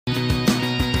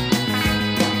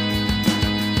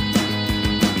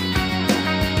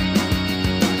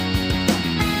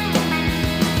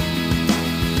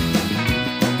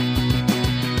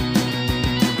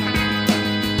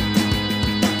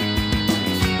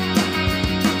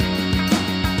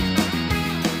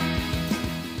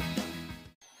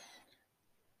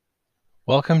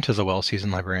Welcome to the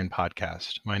Well-Seasoned Librarian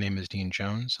podcast. My name is Dean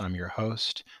Jones. I'm your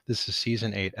host. This is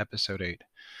Season 8, Episode 8.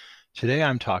 Today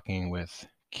I'm talking with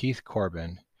Keith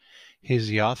Corbin. He's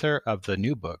the author of the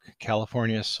new book,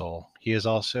 California Soul. He is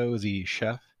also the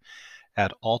chef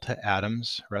at Alta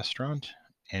Adams Restaurant,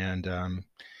 and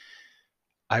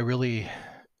I really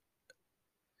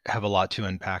have a lot to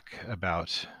unpack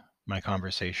about my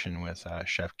conversation with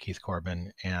Chef Keith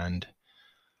Corbin, and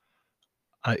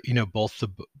both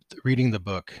reading the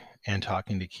book and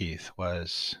talking to Keith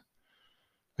was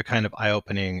a kind of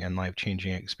eye-opening and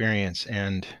life-changing experience.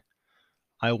 And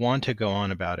I want to go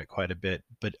on about it quite a bit,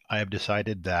 but I have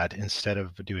decided that instead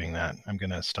of doing that, I'm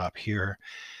going to stop here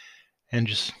and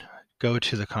just go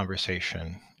to the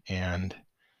conversation and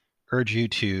urge you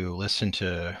to listen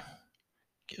to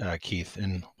Keith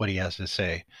and what he has to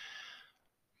say.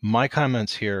 My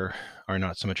comments here are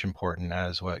not so much important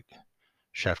as what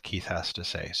Chef Keith has to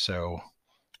say. So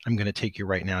I'm going to take you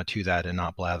right now to that and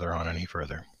not blather on any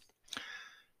further.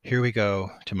 Here we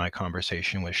go to my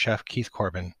conversation with Chef Keith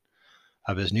Corbin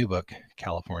of his new book,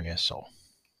 California Soul.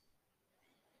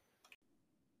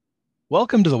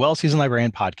 Welcome to the Well-Seasoned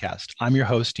Librarian podcast. I'm your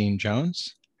host, Dean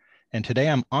Jones, and today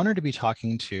I'm honored to be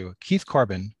talking to Keith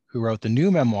Corbin, who wrote the new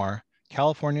memoir,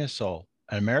 California Soul,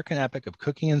 an American epic of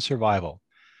cooking and survival.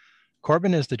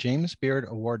 Corbin is the James Beard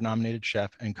Award-nominated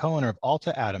chef and co-owner of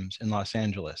Alta Adams in Los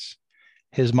Angeles.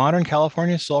 His modern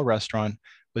California Soul restaurant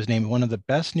was named one of the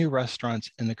best new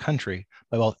restaurants in the country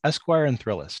by both Esquire and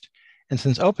Thrillist, and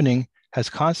since opening, has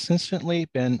consistently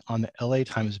been on the LA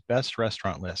Times Best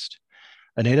Restaurant list.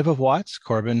 A native of Watts,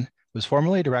 Corbin was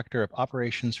formerly director of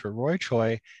operations for Roy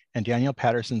Choi and Daniel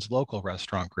Patterson's local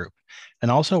restaurant group,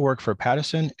 and also worked for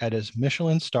Patterson at his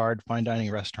Michelin-starred fine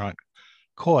dining restaurant,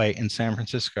 Koi, in San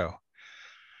Francisco.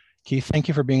 Keith, thank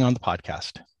you for being on the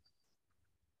podcast.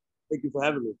 Thank you for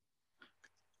having me.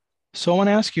 So I want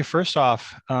to ask you first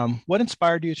off, what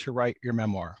inspired you to write your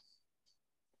memoir?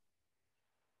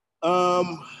 A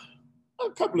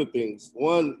couple of things.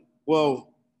 One,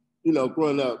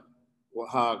 growing up where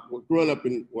I grew up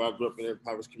in an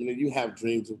impoverished community, you have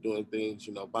dreams of doing things,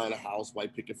 buying a house,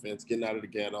 white picket fence, getting out of the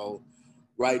ghetto,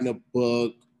 writing a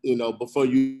book, before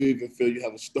you even feel you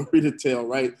have a story to tell,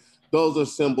 right? Those are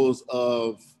symbols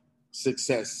of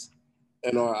success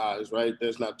in our eyes, right?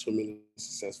 There's not too many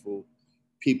successful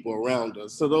people around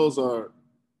us. So those are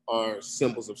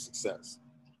symbols of success.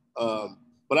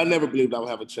 But I never believed I would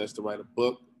have a chance to write a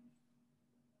book.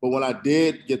 But when I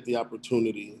did get the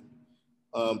opportunity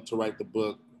to write the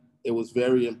book, it was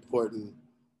very important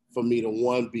for me to,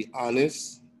 one, be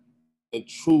honest and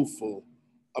truthful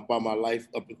about my life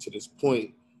up until this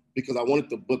point, because I wanted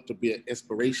the book to be an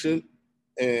inspiration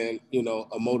and,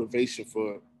 a motivation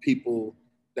for people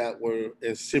that were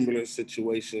in similar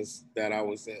situations that I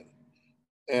was in.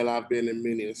 And I've been in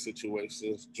many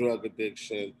situations: drug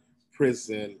addiction,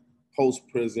 prison,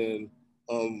 post-prison,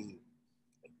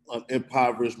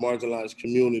 impoverished, marginalized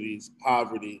communities,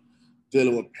 poverty,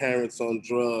 dealing with parents on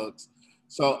drugs.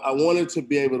 So I wanted to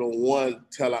be able to, one,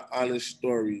 tell an honest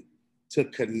story to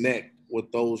connect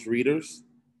with those readers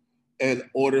in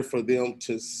order for them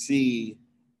to see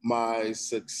my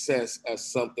success as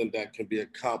something that can be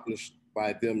accomplished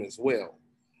by them as well.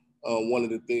 One of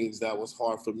the things that was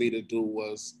hard for me to do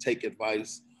was take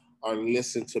advice or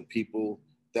listen to people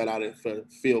that I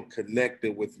didn't feel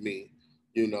connected with me,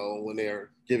 when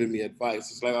they're giving me advice.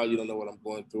 It's like, oh, you don't know what I'm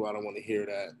going through. I don't want to hear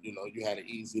that. You had an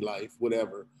easy life,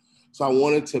 whatever. So I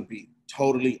wanted to be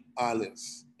totally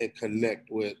honest and connect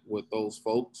with those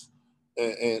folks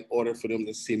in order for them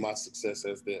to see my success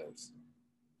as theirs.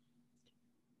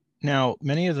 Now,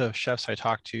 many of the chefs I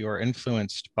talk to are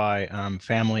influenced by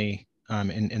family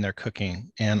in their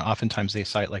cooking, and oftentimes they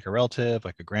cite like a relative,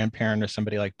 like a grandparent or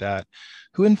somebody like that.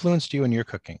 Who influenced you in your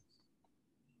cooking?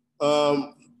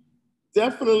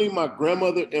 Definitely my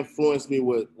grandmother influenced me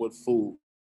with food.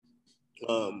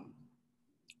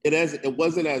 It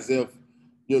wasn't as if,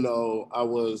 I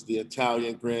was the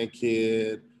Italian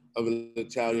grandkid of an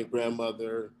Italian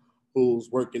grandmother who's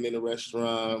working in a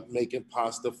restaurant, making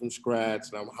pasta from scratch,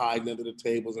 and I'm hiding under the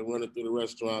tables and running through the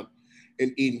restaurant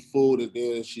and eating food, and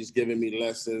then she's giving me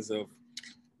lessons of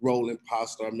rolling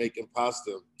pasta or making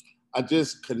pasta. I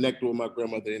just connected with my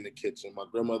grandmother in the kitchen. My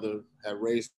grandmother had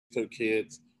raised her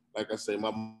kids. Like I say,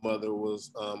 my mother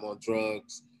was on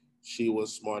drugs. She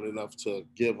was smart enough to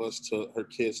give her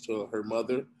kids to her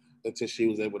mother until she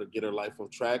was able to get her life on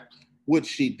track, which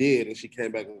she did, and she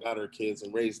came back and got her kids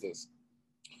and raised us.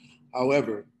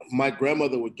 However, my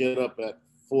grandmother would get up at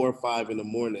 4 or 5 in the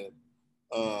morning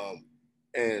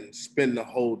and spend the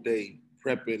whole day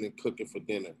prepping and cooking for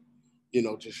dinner.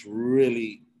 Just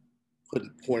really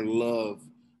pouring love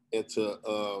into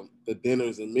the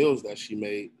dinners and meals that she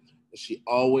made. And she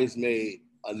always made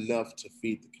enough to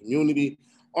feed the community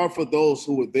or for those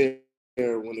who were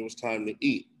there when it was time to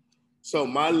eat. So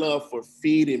my love for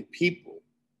feeding people,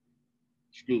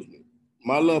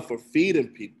 my love for feeding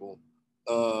people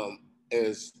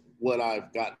is what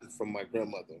I've gotten from my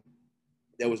grandmother.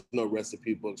 There was no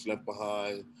recipe books left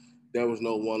behind. There was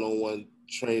no one-on-one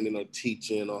training or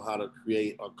teaching on how to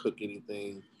create or cook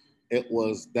anything. It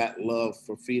was that love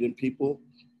for feeding people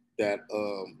that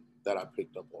that I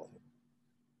picked up on.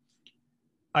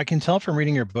 I can tell from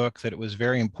reading your book that it was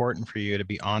very important for you to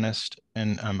be honest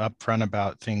and upfront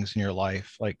about things in your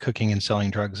life, like cooking and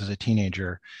selling drugs as a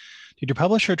teenager. Did your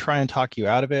publisher try and talk you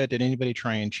out of it? Did anybody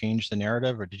try and change the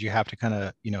narrative, or did you have to kind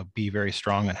of, be very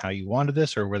strong on how you wanted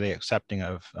this, or were they accepting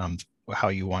of how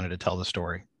you wanted to tell the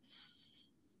story?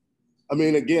 I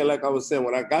mean, again, like I was saying,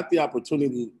 when I got the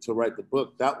opportunity to write the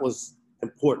book, that was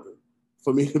important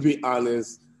for me to be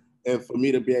honest and for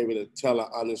me to be able to tell an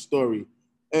honest story.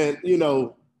 And,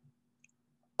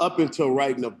 up until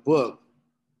writing a book,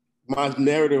 my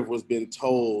narrative was being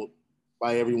told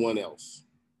by everyone else,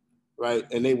 right?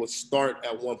 And they would start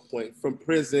at one point from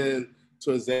prison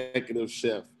to executive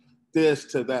chef, this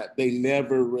to that. They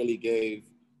never really gave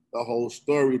the whole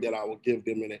story that I would give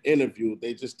them in an interview.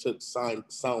 They just took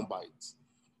sound bites.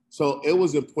 So it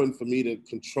was important for me to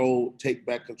take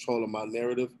back control of my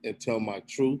narrative and tell my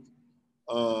truth,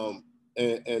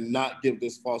 and not give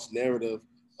this false narrative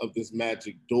of this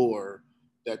magic door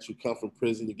that you come from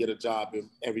prison, you get a job, and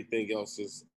everything else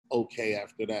is okay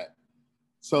after that.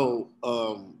 So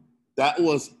that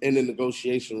was in the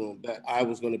negotiation room, that I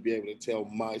was going to be able to tell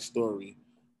my story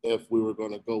if we were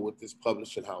going to go with this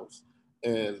publishing house,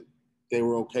 and they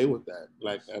were okay with that.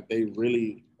 Like they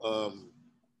really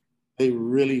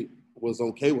was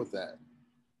okay with that.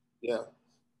 Yeah.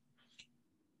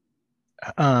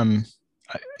 Um,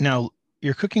 Now,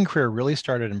 your cooking career really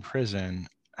started in prison.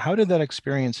 How did that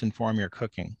experience inform your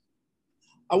cooking?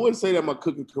 I wouldn't say that my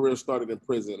cooking career started in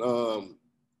prison.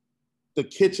 The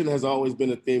kitchen has always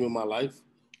been a theme in my life.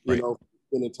 Right.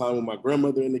 Spending time with my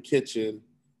grandmother in the kitchen,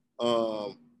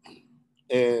 um,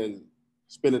 and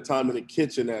spending time in the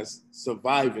kitchen as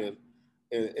surviving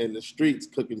in the streets,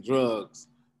 cooking drugs,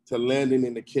 to landing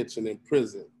in the kitchen in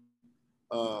prison.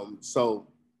 So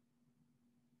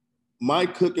my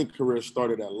cooking career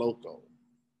started at Loco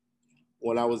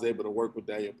when I was able to work with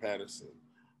Daniel Patterson.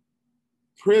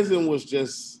 Prison was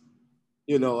just,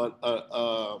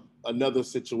 another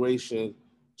situation,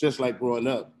 just like growing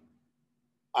up.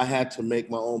 I had to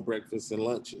make my own breakfasts and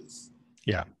lunches.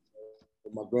 Yeah.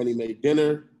 When my granny made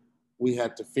dinner, we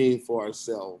had to feed for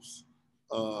ourselves.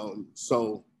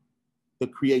 So the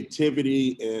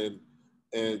creativity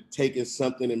and taking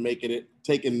nothing and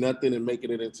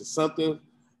making it into something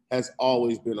has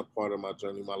always been a part of my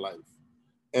journey, my life.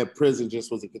 And prison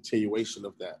just was a continuation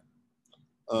of that.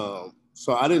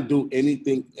 So I didn't do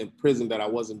anything in prison that I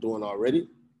wasn't doing already.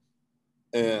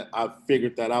 And I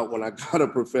figured that out when I got a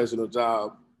professional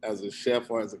job as a chef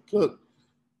or as a cook,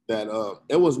 that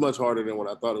it was much harder than what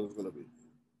I thought it was going to be.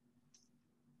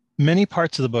 Many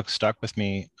parts of the book stuck with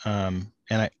me. And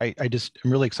I just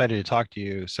am really excited to talk to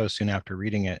you so soon after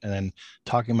reading it. And then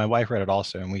my wife read it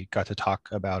also, and we got to talk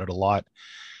about it a lot.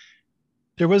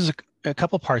 There was a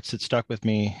couple parts that stuck with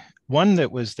me. One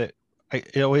that was that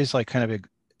it always like kind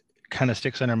of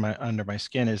sticks under my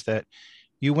skin is that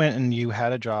you went and you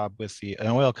had a job with an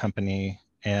oil company,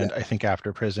 Yeah. and I think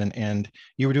after prison, and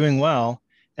you were doing well,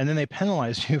 and then they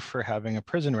penalized you for having a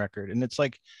prison record. And it's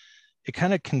like, it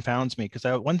kind of confounds me, because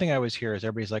one thing I always hear is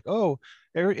everybody's like, oh,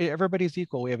 everybody's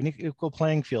equal. We have an equal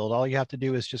playing field. All you have to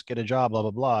do is just get a job, blah, blah,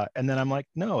 blah. And then I'm like,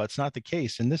 no, it's not the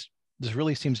case. And this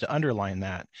really seems to underline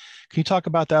that. Can you talk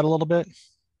about that a little bit?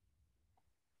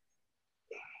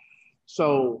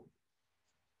 So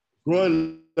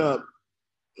growing up,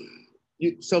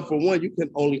 so for one, you can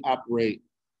only operate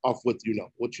off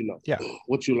Yeah.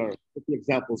 what you learn, what the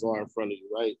examples are in front of you,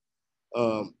 right?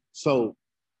 So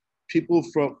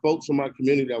folks from my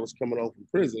community that was coming home from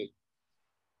prison,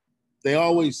 they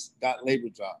always got labor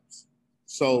jobs.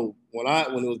 So when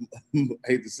it was, I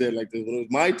hate to say it like this, when it was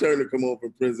my turn to come home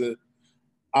from prison,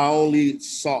 I only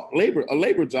sought a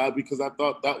labor job, because I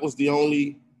thought that was the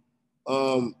only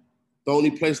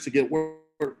place to get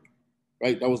work,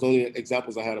 right? That was the only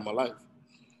examples I had in my life.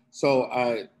 So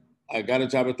I got a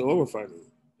job at the oil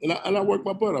refinery, and I worked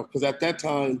my butt off, because at that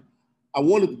time I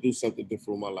wanted to do something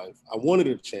different with my life. I wanted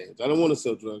to change. I didn't want to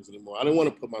sell drugs anymore. I didn't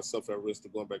want to put myself at risk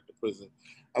of going back to prison.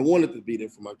 I wanted to be there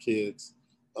for my kids.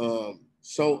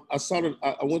 So I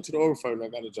went to the oil refinery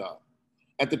and I got a job.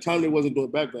 At the time, they wasn't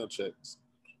doing background checks.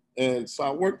 And so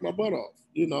I worked my butt off.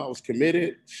 You know, I was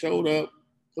committed, showed up,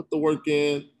 put the work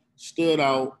in, stood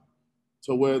out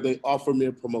to where they offered me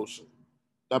a promotion.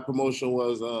 That promotion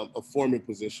was a foreman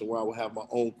position where I would have my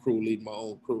own crew, lead my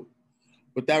own crew.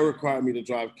 But that required me to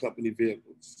drive company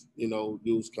vehicles, you know,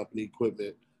 use company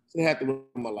equipment. So they had to run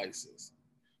my license.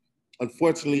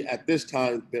 Unfortunately, at this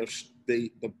time,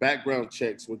 the background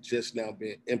checks were just now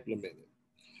being implemented.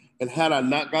 And had I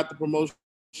not got the promotion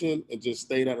and just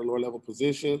stayed at a lower level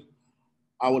position,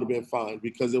 I would have been fine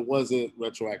because it wasn't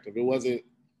retroactive. It wasn't,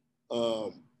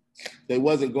 um, they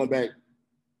wasn't going back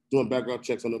doing background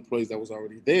checks on employees that was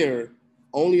already there,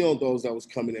 only on those that was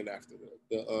coming in after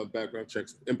the background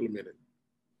checks implemented.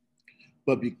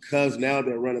 But because now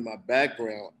they're running my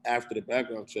background after the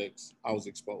background checks, I was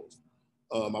exposed.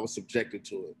 I was subjected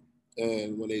to it.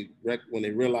 And when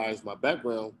they realized my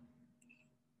background,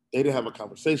 they didn't have a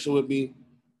conversation with me.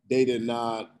 They did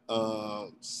not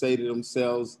say to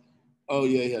themselves, "Oh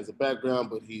yeah, he has a background,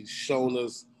 but he's shown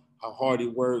us how hard he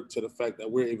worked," to the fact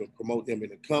that we're even promoting him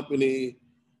in the company,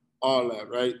 all that,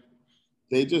 right?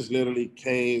 They just literally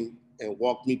came and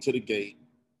walked me to the gate,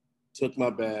 took my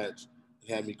badge, and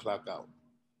had me clock out.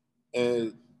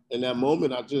 And in that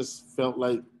moment, I just felt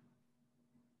like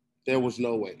there was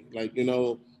no way. Like, you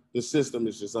know, the system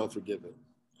is just unforgiving.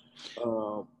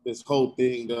 This whole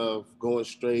thing of going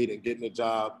straight and getting a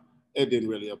job, it didn't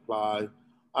really apply.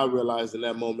 I realized in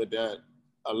that moment that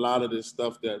a lot of this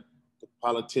stuff that the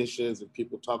politicians and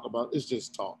people talk about is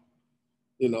just talk.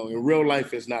 You know, in real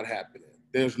life, it's not happening.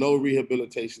 There's no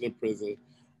rehabilitation in prison,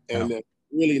 Yeah. and there's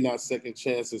really not second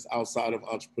chances outside of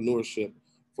entrepreneurship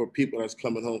for people that's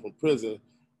coming home from prison,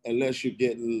 unless you're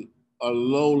getting a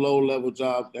low level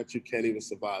job that you can't even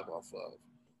survive off of.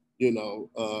 You know,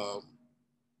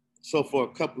 so for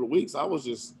a couple of weeks, I was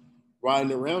just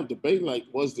riding around debating like,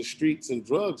 was the streets and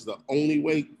drugs the only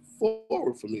way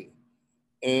forward for me?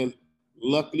 And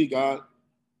luckily, God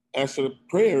answered a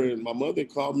prayer, and my mother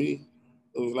called me.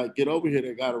 It was like, get over here.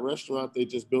 They got a restaurant they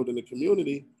just built in the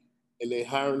community, and they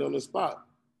hiring on the spot.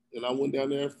 And I went down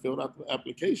there and filled out the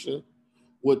application,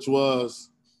 which was,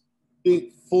 I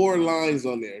think, 4 lines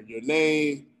on there: your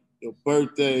name, your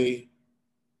birthday,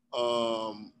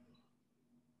 um,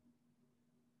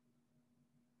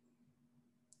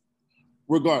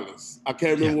 regardless. I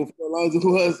can't Yeah. remember what 4 lines it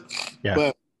was, Yeah.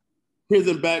 but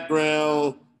prison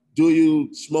background, do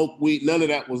you smoke weed? None of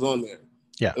that was on there.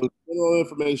 Yeah. It was general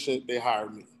information. They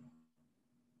hired me.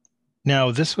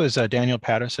 Now, this was Daniel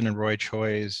Patterson and Roy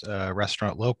Choi's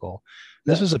restaurant local.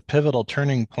 This Yeah. was a pivotal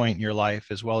turning point in your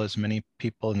life, as well as many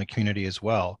people in the community as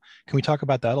well. Can we talk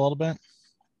about that a little bit?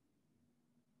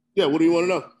 Yeah. What do you want to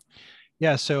know?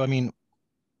 Yeah. So, I mean,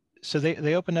 so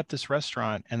they opened up this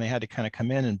restaurant and they had to kind of come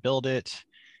in and build it,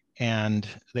 and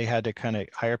they had to kind of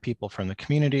hire people from the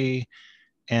community.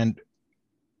 And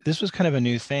this was kind of a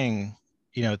new thing,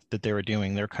 you know, that they were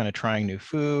doing. They're kind of trying new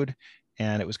food,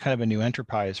 and it was kind of a new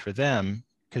enterprise for them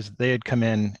because they had come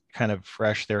in kind of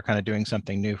fresh. They were kind of doing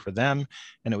something new for them,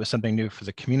 and it was something new for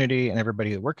the community and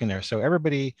everybody working there. So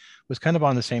everybody was kind of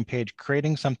on the same page,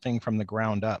 creating something from the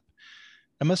ground up.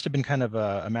 It must have been kind of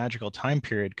a magical time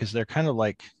period because they're kind of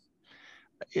like,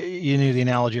 you knew the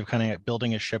analogy of kind of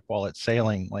building a ship while it's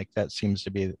sailing. Like that seems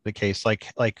to be the case. Like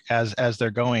as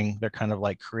they're going, they're kind of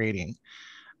like creating.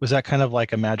 Was that kind of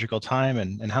like a magical time,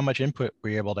 and how much input were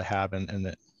you able to have in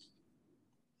it?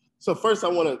 So first, I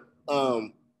want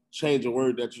to change a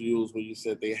word that you used when you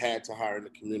said they had to hire in the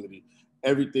community.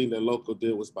 Everything that local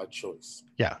did was by choice.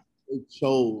 Yeah. They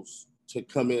chose to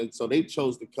come in. So they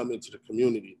chose to come into the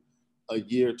community a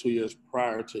year, 2 years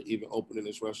prior to even opening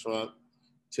this restaurant,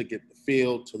 to get the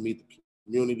feel, to meet the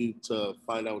community, to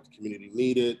find out what the community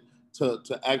needed,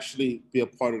 to actually be a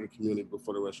part of the community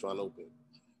before the restaurant opened.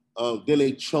 Then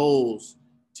they chose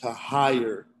to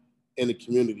hire in the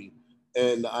community.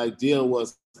 And the idea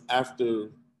was,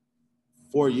 after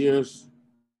 4 years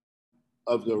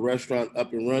of the restaurant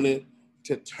up and running,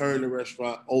 to turn the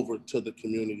restaurant over to the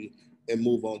community and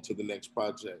move on to the next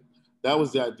project. That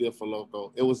was the idea for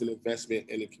Loco. It was an investment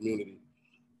in the community.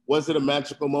 Was it a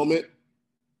magical moment?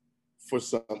 For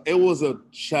some. It was a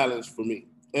challenge for me.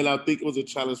 And I think it was a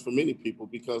challenge for many people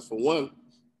because, for one,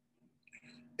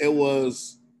 it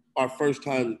was our first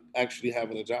time actually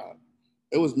having a job.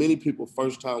 It was many people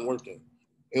first time working.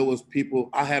 It was people,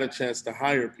 I had a chance to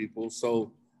hire people.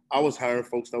 So I was hiring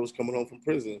folks that was coming home from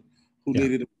prison who Yeah.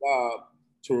 needed a job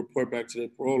to report back to their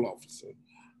parole officer.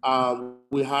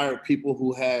 We hired people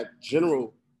who had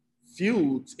general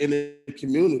feuds in the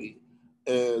community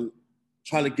and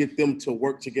trying to get them to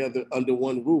work together under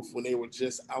one roof when they were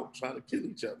just out trying to kill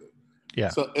each other. Yeah.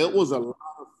 So it was a lot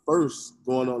of firsts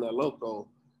going on at Loco.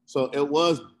 So it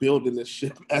was building the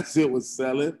ship as it was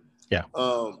selling. Yeah.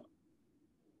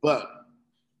 But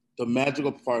the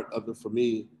magical part of it for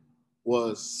me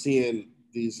was seeing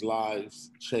these lives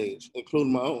change,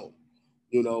 including my own.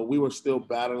 You know, we were still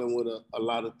battling with a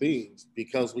lot of things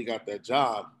because we got that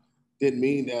job. Didn't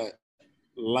mean that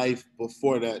life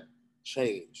before that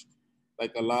changed.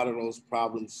 Like a lot of those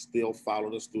problems still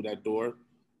followed us through that door.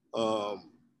 Um,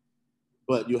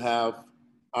 but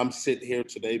I'm sitting here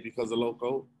today because of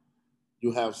Loco.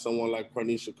 You have someone like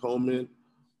Cornisha Coleman,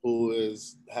 who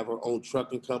have her own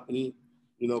trucking company.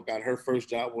 You know, got her first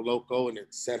job with Loco, and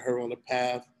it set her on the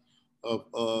path of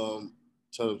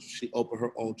so she opened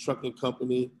her own trucking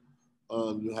company.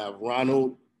 You have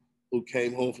Ronald, who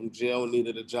came home from jail and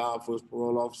needed a job for his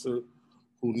parole officer,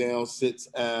 who now sits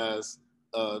as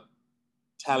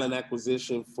talent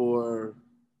acquisition for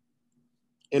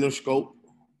Interscope,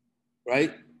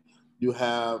 right? You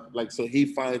have so he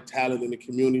find talent in the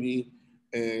community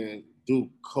and do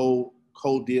co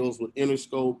deals with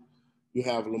Interscope. You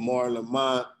have Lamar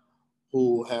Lamont,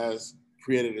 who has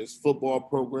created his football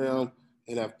program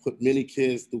and have put many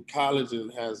kids through college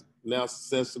and has now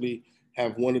successfully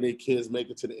have one of their kids make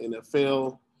it to the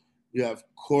NFL. You have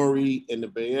Corey in the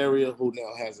Bay Area, who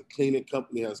now has a cleaning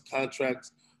company, has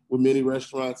contracts with many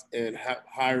restaurants and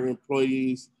hire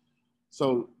employees.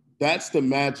 So that's the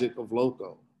magic of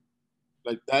Loco.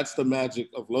 Like that's the magic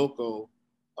of Loco.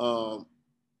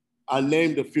 I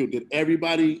named a few. Did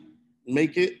everybody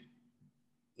make it?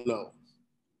 No.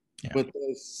 Yeah. But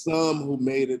there's some who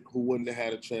made it who wouldn't have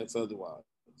had a chance otherwise.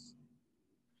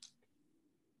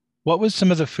 What was some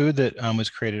of the food that was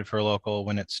created for Local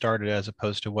when it started as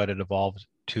opposed to what it evolved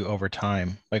to over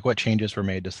time? Like what changes were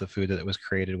made to the food that was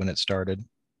created when it started?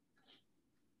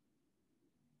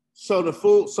 So the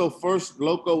food, so first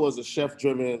Loco was a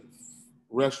chef-driven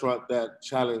restaurant that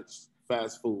challenged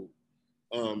fast food.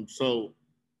 So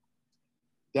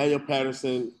Daniel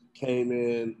Patterson came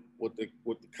in with the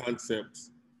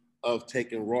concepts of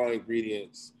taking raw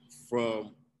ingredients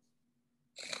from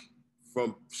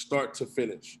start to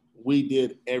finish. We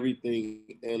did everything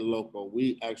in Loco.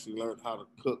 We actually learned how to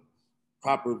cook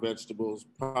proper vegetables,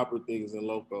 proper things in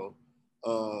Loco,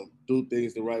 do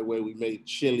things the right way. We made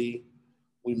chili.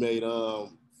 We made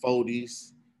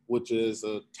Fodies, which is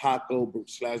a taco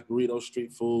slash burrito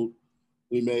street food.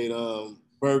 We made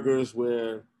burgers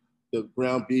where the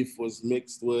ground beef was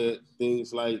mixed with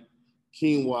things like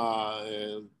quinoa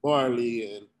and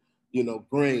barley and,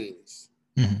 grains.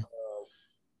 Mm-hmm.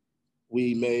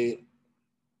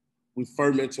 We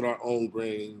fermented our own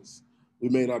grains. We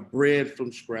made our bread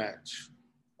from scratch.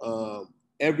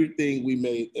 Everything we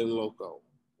made in Loco.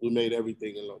 We made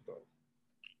everything in Loco.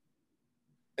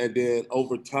 And then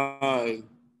over time,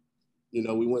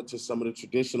 we went to some of the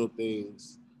traditional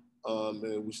things,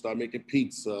 and we started making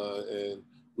pizza, and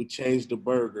we changed the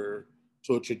burger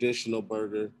to a traditional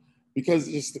burger because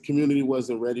just the community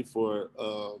wasn't ready for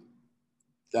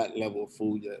that level of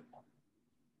food yet,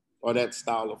 or that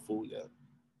style of food yet.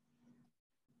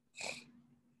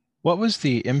 What was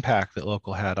the impact that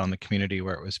Local had on the community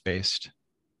where it was based?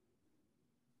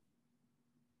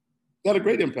 It had a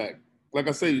great impact. Like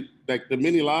I say, like the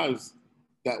many lives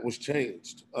that was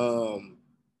changed.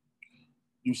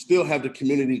 You still have the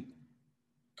community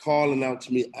calling out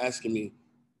to me, asking me,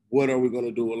 what are we going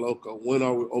to do with Loco? When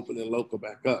are we opening Loco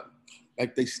back up?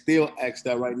 Like they still ask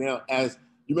that right now. As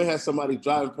you may have somebody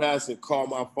driving past and call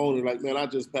my phone and like, man, I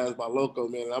just passed by Loco,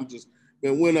 man. And I'm just,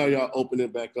 man, when are y'all opening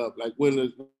back up? Like what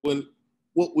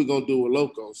we going to do with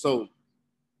Loco? So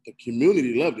the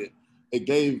community loved it. It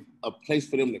gave a place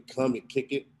for them to come and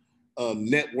kick it.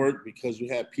 Network, because you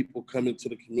had people coming to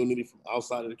the community from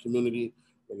outside of the community.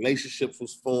 Relationships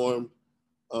was formed.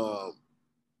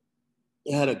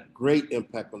 It had a great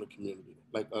impact on the community,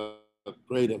 like a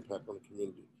great impact on the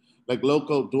community. Like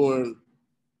Loco during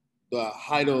the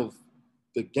height of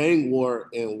the gang war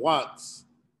in Watts,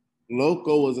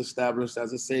 Loco was established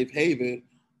as a safe haven,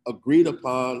 agreed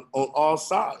upon on all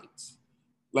sides.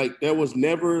 Like there was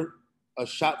never a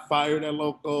shot fired at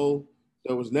Loco.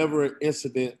 There was never an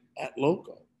incident at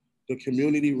Loco. The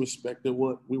community respected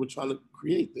what we were trying to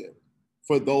create there.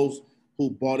 For those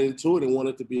who bought into it and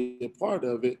wanted to be a part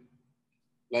of it,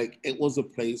 like it was a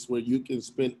place where you can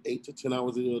spend 8 to 10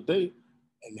 hours in your day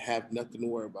and have nothing to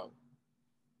worry about.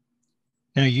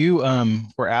 Now you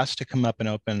were asked to come up and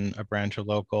open a branch of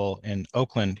Local in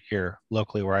Oakland here,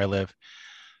 locally where I live.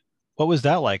 What was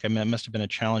that like? I mean, it must have been a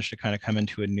challenge to kind of come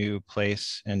into a new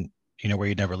place and, where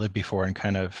you'd never lived before and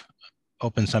kind of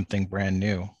open something brand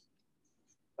new.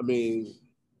 I mean,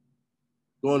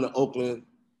 going to Oakland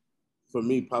for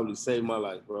me probably saved my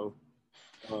life, bro.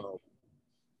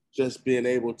 just being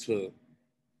able to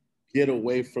get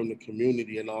away from the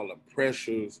community and all the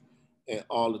pressures and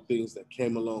all the things that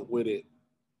came along with it.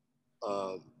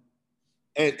 Um,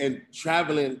 and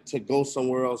traveling to go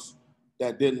somewhere else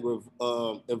that didn't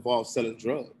involve selling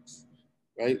drugs,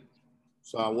 right?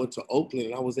 So I went to Oakland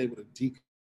and I was able to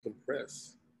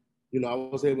decompress. I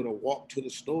was able to walk to the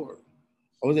store.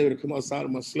 I was able to come outside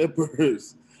of my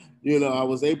slippers. I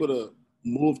was able to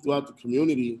move throughout the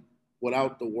community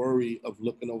without the worry of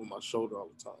looking over my shoulder all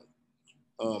the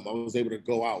time. I was able to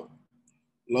go out.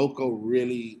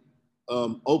 Oakland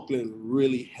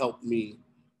really helped me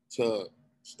to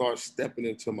start stepping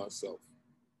into myself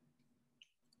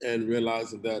and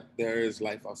realizing that there is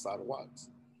life outside of Watts.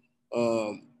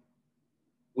 Um,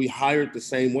 we hired the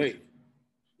same way.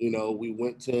 We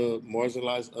went to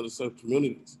marginalized, underserved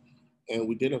communities, and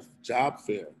we did a job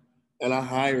fair. And I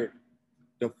hired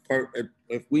the first.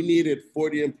 If we needed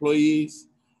 40 employees,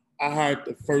 I hired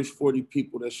the first 40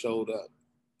 people that showed up,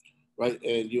 right?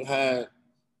 And you had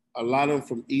a lot of them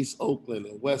from East Oakland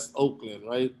and West Oakland,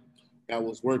 right? That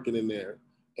was working in there.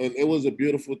 And it was a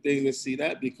beautiful thing to see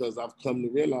that, because I've come to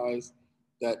realize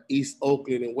that East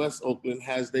Oakland and West Oakland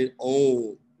has their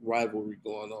own rivalry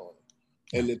going on,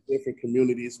 and the different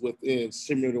communities within,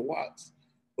 similar to Watts.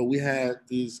 But we had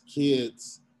these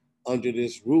kids under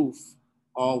this roof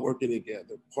all working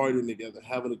together, partying together,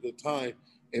 having a good time,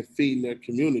 and feeding their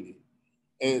community.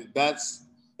 And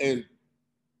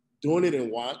doing it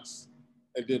in Watts,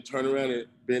 and then turn around and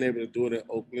being able to do it in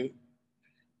Oakland,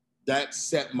 that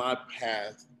set my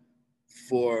path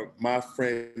for my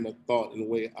frame of thought and the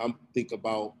way I'm think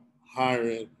about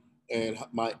hiring and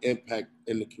my impact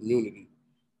in the community.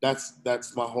 That's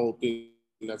my whole thing.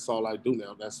 That's all I do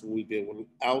now. That's what we did with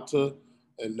Alta,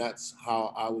 and that's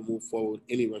how I will move forward with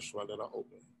any restaurant that I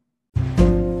open.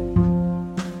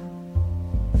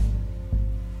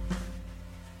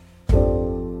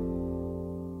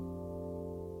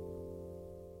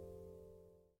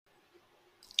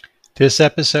 This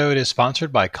episode is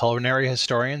sponsored by Culinary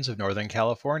Historians of Northern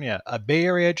California, a Bay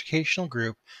Area educational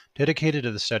group dedicated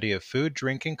to the study of food,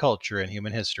 drink, and culture in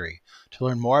human history. To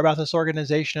learn more about this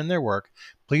organization and their work,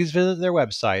 please visit their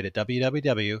website at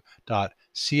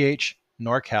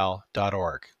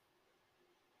www.chnorcal.org.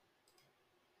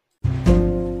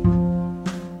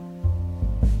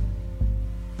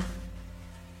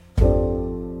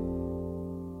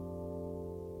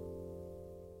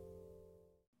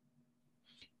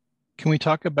 Can we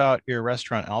talk about your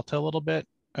restaurant Alta a little bit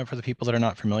for the people that are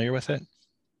not familiar with it?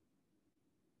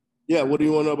 Yeah, what do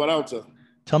you want to know about Alta?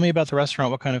 Tell me about the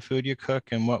restaurant, what kind of food you cook,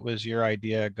 and what was your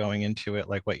idea going into it,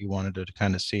 like what you wanted to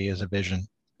kind of see as a vision.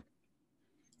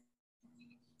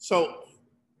 So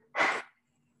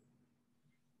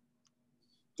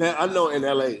I know in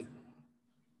LA,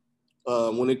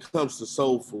 when it comes to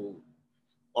soul food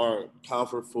or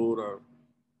comfort food or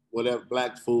whatever,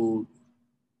 black food,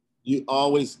 you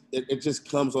always, it just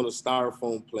comes on a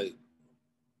styrofoam plate,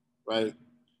 right?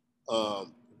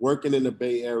 Working in the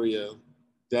Bay Area,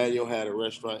 Daniel had a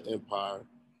restaurant empire,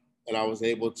 and I was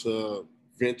able to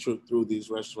venture through these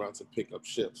restaurants and pick up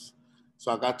shifts.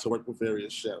 So I got to work with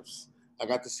various chefs. I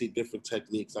got to see different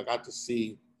techniques. I got to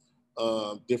see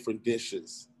different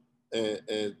dishes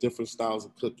and different styles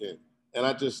of cooking. And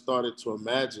I just started to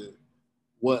imagine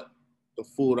what the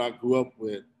food I grew up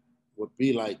with would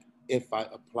be like if I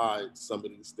applied some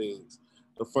of these things.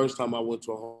 The first time I went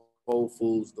to a Whole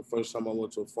Foods, the first time I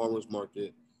went to a farmer's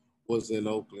market was in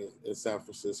Oakland, in San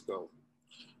Francisco.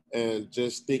 And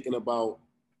just thinking about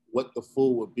what the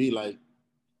food would be like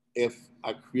if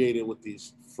I created with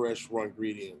these fresh raw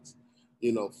ingredients,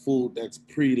 food that's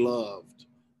pre-loved,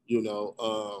 you know.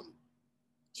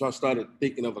 So I started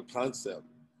thinking of a concept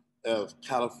of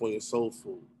California soul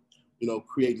food,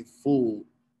 creating food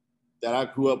that I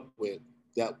grew up with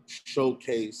that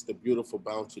showcase the beautiful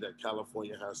bounty that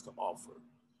California has to offer,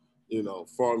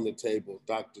 farm to table,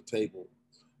 dock to table.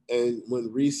 And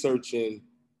when researching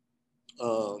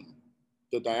um,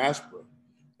 the diaspora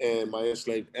and my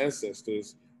enslaved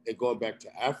ancestors and going back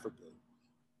to Africa,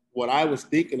 what I was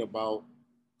thinking about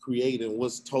creating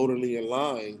was totally in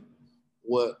line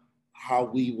with how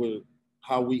we were,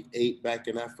 how we ate back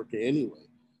in Africa anyway.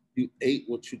 You ate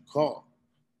what you caught,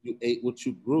 you ate what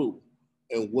you grew,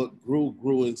 and what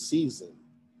grew in season,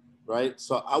 right?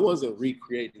 So I wasn't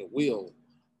recreating the wheel.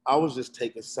 I was just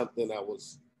taking something that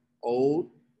was old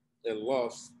and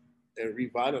lost and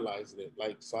revitalizing it.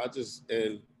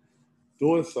 And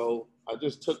doing so, I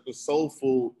just took the soul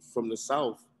food from the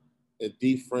South and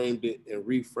deframed it and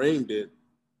reframed it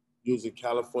using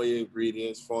California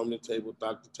ingredients, farm to table,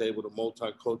 dock to table, the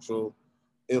multicultural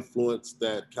influence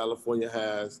that California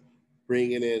has,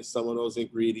 bringing in some of those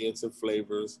ingredients and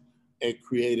flavors and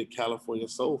created California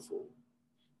soul food.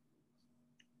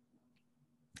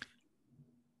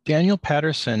 Daniel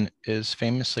Patterson is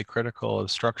famously critical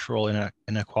of structural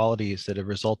inequalities that have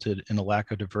resulted in a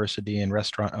lack of diversity in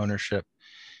restaurant ownership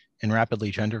in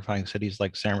rapidly gentrifying cities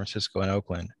like San Francisco and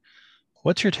Oakland.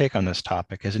 What's your take on this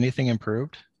topic? Has anything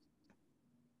improved?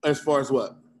 As far as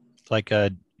what? Like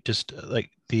just like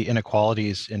the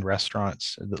inequalities in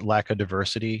restaurants, the lack of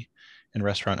diversity in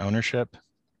restaurant ownership?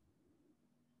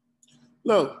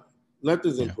 No,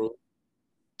 nothing's Yeah. improved.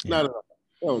 Yeah. Not at all.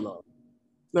 Hell no.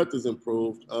 Nothing's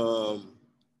improved. I'm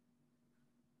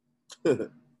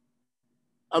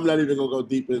not even gonna go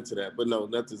deep into that, but no,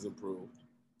 nothing's improved.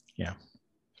 Yeah.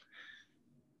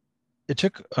 It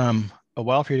took a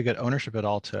while for you to get ownership at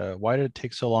Alta. Why did it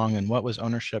take so long, and what was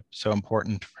ownership so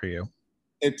important for you?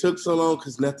 It took so long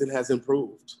because nothing has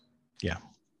improved. Yeah.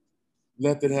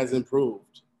 Nothing has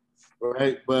improved,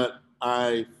 right? But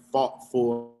I fought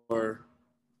for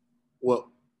what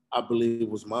I believe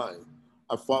was mine.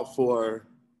 I fought for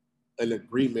an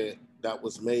agreement that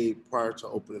was made prior to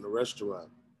opening the restaurant.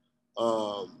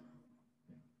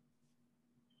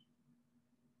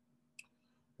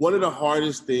 One of the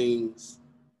hardest things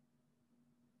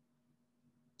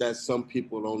that some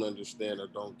people don't understand or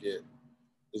don't get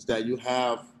is that you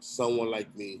have someone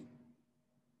like me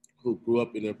who grew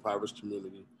up in an impoverished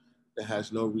community that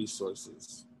has no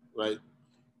resources, right?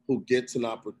 Who gets an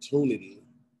opportunity,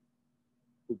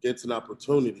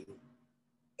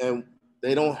 and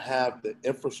they don't have the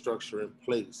infrastructure in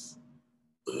place.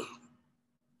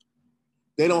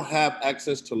 They don't have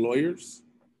access to lawyers.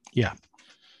 Yeah.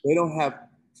 They don't have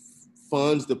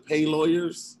funds to pay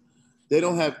lawyers. They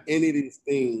don't have any of these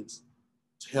things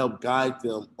to help guide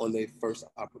them on their first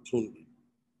opportunity.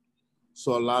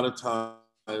 So a lot of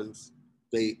times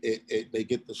they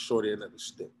get the short end of the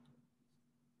stick,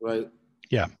 right?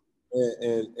 Yeah.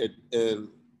 And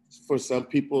for some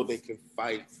people, they can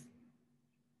fight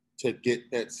to get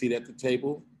that seat at the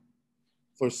table.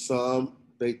 For some,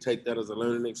 they take that as a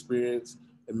learning experience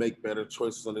and make better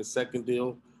choices on their second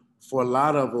deal. For a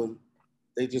lot of them,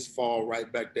 they just fall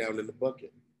right back down in the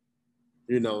bucket.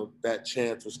 You know, that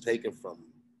chance was taken from them.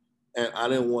 And I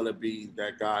didn't want to be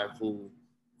that guy who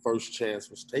first chance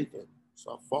was taken,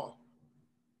 so I fought.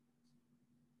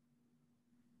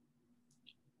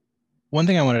 One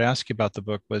thing I wanted to ask you about the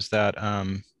book was that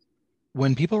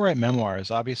when people write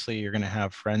memoirs, obviously you're going to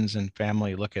have friends and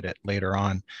family look at it later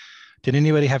on. Did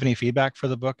anybody have any feedback for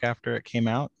the book after it came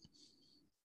out?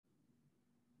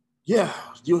 Yeah,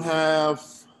 you have,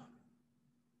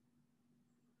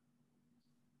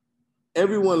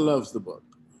 everyone loves the book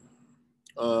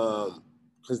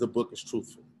because the book is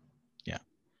truthful. Yeah.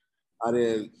 I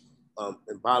didn't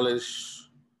embellish,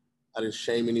 I didn't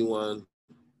shame anyone.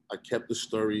 I kept the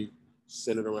story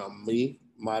centered around me,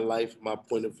 my life, my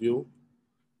point of view,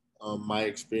 my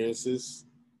experiences.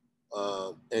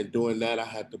 And doing that, I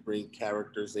had to bring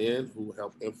characters in who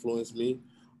helped influence me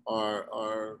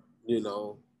or you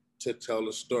know, to tell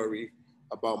a story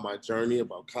about my journey,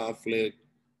 about conflict,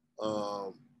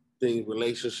 things,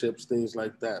 relationships, things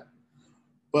like that.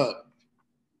 But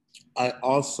I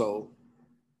also,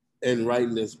 in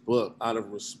writing this book, out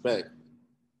of respect,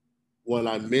 when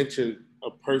I mention a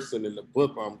person in the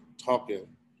book, I'm talking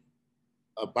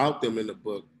about them in the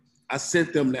book, I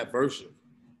sent them that version.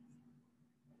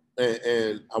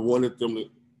 And I wanted them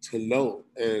to know.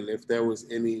 And if there was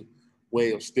any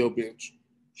way of still being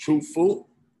truthful,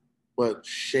 but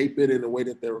shape it in a way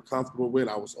that they were comfortable with,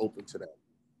 I was open to that.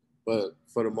 But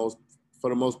for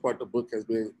the most part, the book has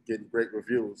been getting great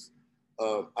reviews.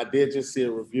 I did just see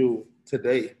a review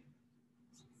today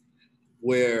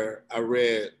where I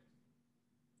read,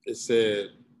 it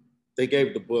said, they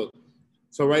gave the book.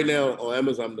 So right now on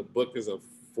Amazon, the book is a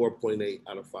 4.8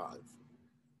 out of 5.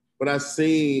 But I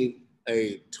seen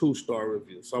a 2-star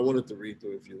review. So I wanted to read the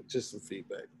review, just some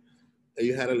feedback. And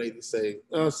you had a lady say,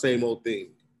 oh, same old thing,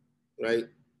 right?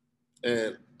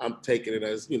 And I'm taking it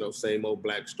as, you know, same old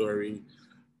Black story,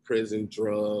 prison,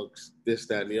 drugs, this,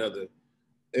 that, and the other.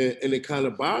 And it kind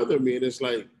of bothered me. And it's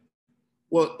like,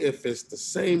 well, if it's the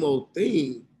same old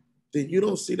thing, then you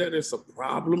don't see that there's a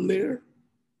problem there?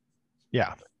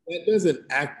 Yeah. That doesn't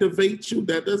activate you?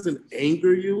 That doesn't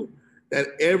anger you? That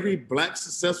every Black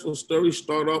successful story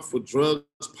start off with drugs,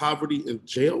 poverty, and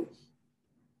jail?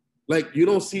 Like, you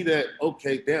don't see that,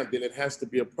 okay, damn, then it has to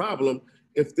be a problem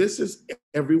if this is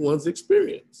everyone's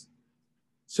experience.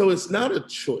 So it's not a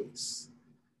choice.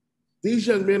 These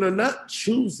young men are not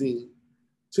choosing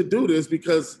to do this,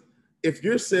 because if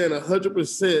you're saying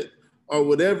 100% or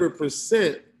whatever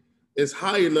percent is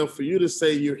high enough for you to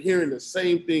say you're hearing the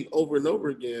same thing over and over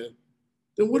again,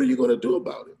 then what are you going to do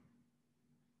about it?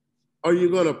 Are you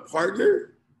going to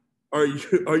partner? Are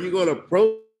you going to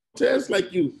protest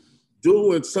like you do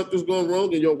when something's going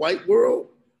wrong in your white world?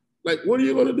 Like, what are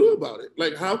you going to do about it?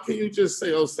 Like, how can you just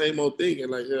say, oh, same old thing,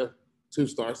 and like, yeah,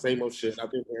 2-star, same old shit.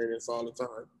 I've been hearing this all the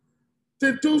time.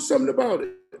 Then do something about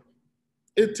it.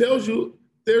 It tells you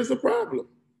there's a problem.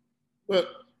 But,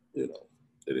 you know,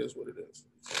 it is what it is.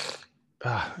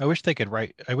 I wish they could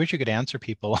write. I wish you could answer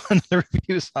people on the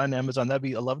reviews on Amazon. I'd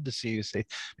love to see you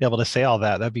be able to say all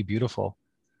that. That'd be beautiful.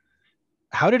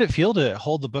 How did it feel to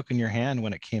hold the book in your hand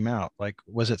when it came out? Like,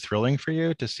 was it thrilling for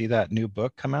you to see that new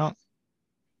book come out?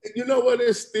 You know what?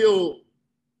 I'm still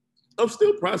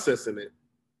processing it.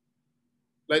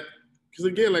 Like, because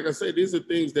again, like I said, these are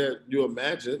things that you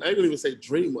imagine. I ain't gonna even say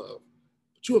dream of,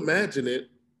 but you imagine it,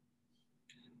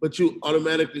 but you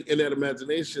automatically, in that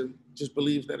imagination, just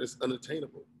believe that it's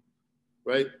unattainable,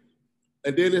 right?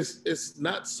 And then it's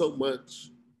not so much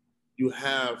you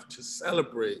have to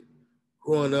celebrate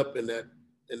growing up in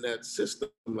that system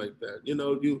like that. You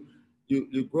know,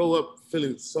 you grow up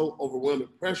feeling so overwhelming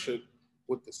pressured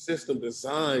with the system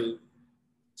designed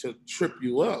to trip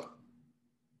you up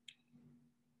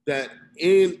that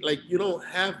you don't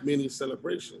have many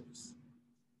celebrations.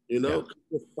 You know, Yeah.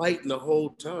 you're fighting the whole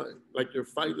time. Like you're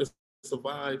fighting to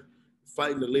survive,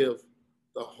 fighting to live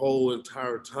the whole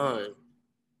entire time.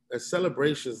 And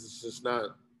celebrations is just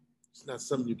it's not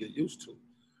something you get used to.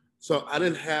 So I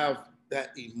didn't have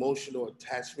that emotional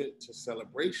attachment to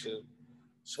celebration.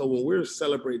 So when we were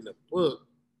celebrating the book,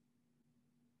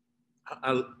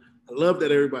 I love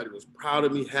that everybody was proud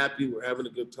of me, happy, we're having a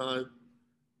good time.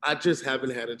 I just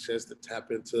haven't had a chance to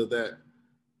tap into that,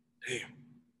 damn,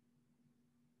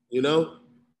 you know,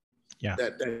 Yeah.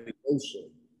 that emotion.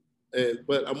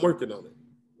 But I'm working on it.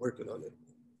 Working on it.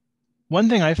 One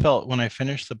thing I felt when I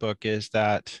finished the book is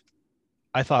that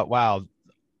I thought, wow,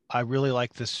 I really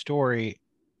like this story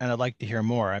and I'd like to hear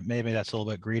more. Maybe that's a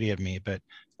little bit greedy of me, but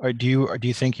or do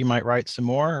you think you might write some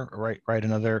more or write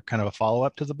another kind of a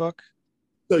follow-up to the book?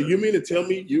 So you mean to tell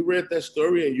me you read that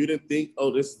story and you didn't think,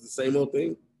 oh, this is the same old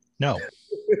thing? No,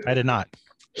 I did not.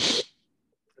 I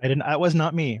didn't. That was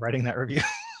not me writing that review.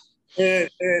 And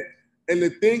the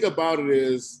thing about it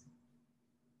is,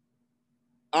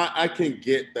 I can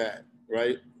get that,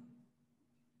 right?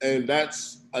 And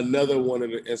that's another one of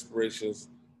the inspirations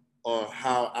on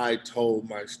how I told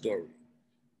my story.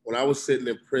 When I was sitting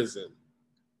in prison,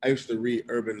 I used to read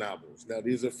urban novels. Now,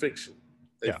 these are fiction.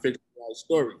 They Yeah. fictionalized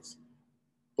stories,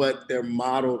 but they're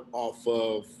modeled off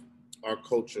of our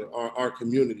culture, our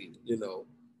community, you know,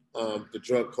 the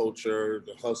drug culture,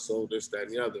 the hustle, this, that,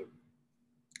 and the other.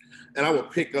 And I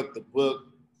would pick up the book,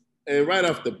 and right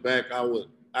off the back,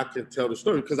 I can tell the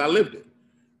story because I lived it.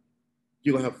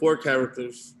 You're gonna have 4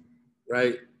 characters,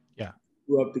 right? Yeah.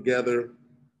 Grew up together.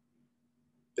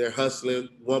 They're hustling.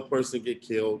 One person get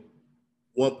killed.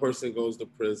 One person goes to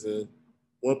prison.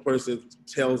 One person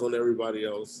tells on everybody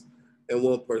else, and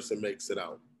one person makes it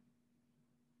out.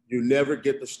 You never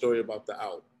get the story about the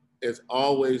out. It's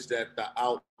always that the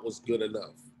out was good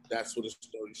enough. That's where the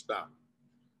story stopped.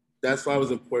 That's why it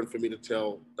was important for me to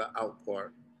tell the out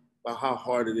part about how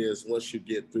hard it is once you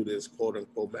get through this quote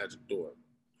unquote magic door,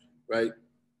 right?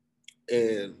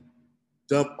 And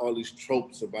dump all these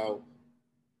tropes about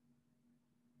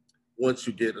once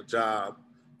you get a job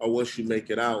or once you make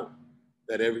it out,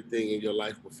 that everything in your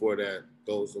life before that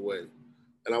goes away.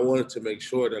 And I wanted to make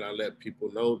sure that I let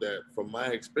people know that from my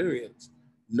experience,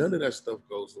 none of that stuff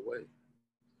goes away.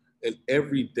 And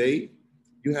every day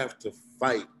you have to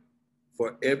fight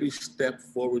for every step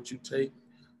forward you take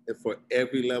and for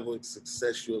every level of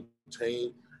success you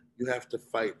obtain. You have to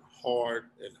fight hard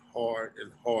and hard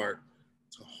and hard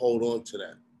to hold on to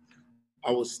that.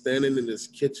 I was standing in this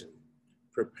kitchen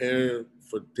preparing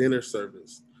for dinner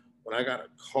service when I got a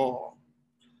call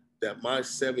that my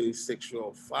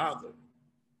 76-year-old father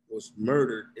was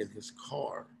murdered in his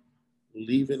car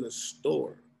leaving a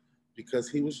store because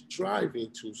he was driving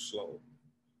too slow.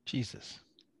 Jesus.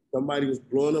 Somebody was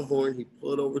blowing a horn. He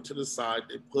pulled over to the side.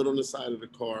 They put on the side of the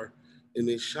car and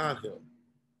they shot him.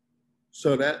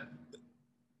 So that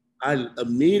I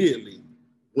immediately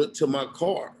went to my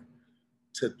car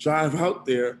to drive out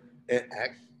there and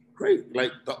act crazy,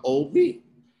 like the old me.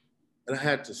 And I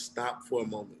had to stop for a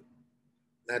moment.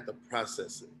 I had to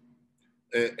process it.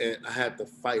 And I had to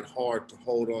fight hard to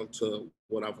hold on to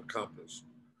what I've accomplished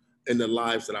and the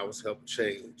lives that I was helping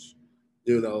change,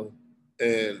 you know.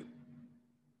 And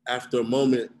after a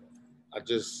moment, I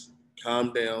just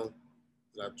calmed down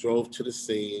and I drove to the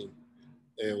scene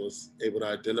and was able to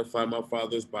identify my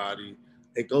father's body.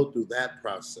 and go through that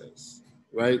process,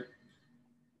 right?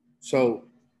 So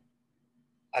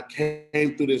I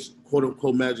came through this quote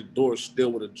unquote magic door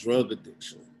still with a drug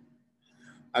addiction.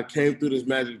 I came through this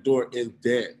magic door in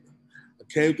debt. I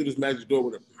came through this magic door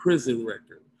with a prison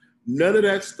record. None of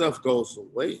that stuff goes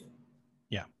away.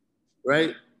 Yeah.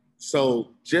 Right?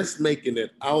 So just making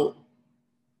it out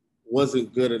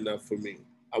wasn't good enough for me.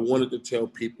 I wanted to tell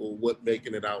people what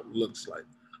making it out looks like,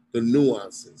 the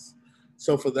nuances.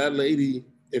 So for that lady,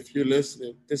 if you're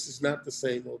listening, this is not the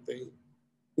same old thing.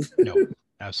 No,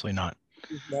 absolutely not.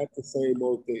 It's not the same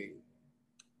old thing.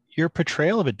 Your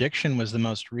portrayal of addiction was the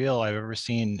most real I've ever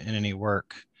seen in any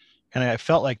work. And I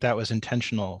felt like that was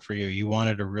intentional for you. You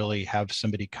wanted to really have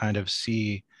somebody kind of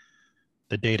see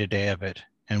the day-to-day of it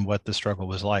and what the struggle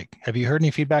was like. Have you heard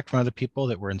any feedback from other people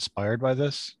that were inspired by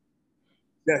this?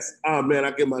 Yes. Oh man,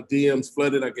 I get my DMs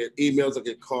flooded. I get emails. I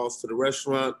get calls to the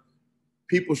restaurant.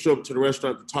 People show up to the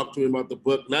restaurant to talk to me about the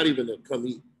book, not even to come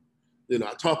eat. You know,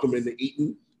 I talk them into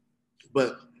eating.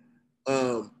 But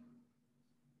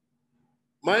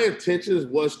my intentions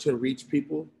was to reach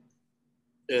people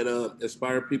and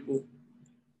inspire people.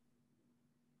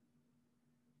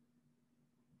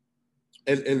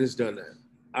 And it's done that.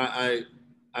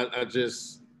 I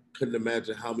just couldn't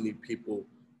imagine how many people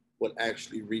would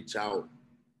actually reach out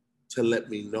to let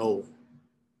me know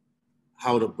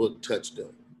how the book touched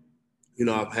them. You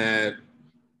know, I've had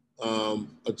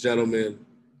a gentleman,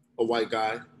 a white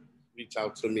guy, reach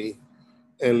out to me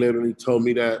and literally told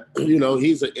me that, you know,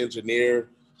 he's an engineer,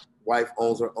 wife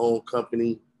owns her own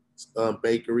company,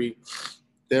 bakery.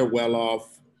 They're well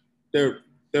off. They're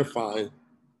fine.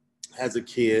 Has a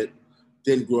kid,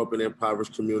 didn't grow up in an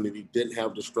impoverished community, didn't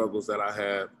have the struggles that I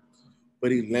had,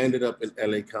 but he landed up in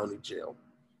LA County Jail.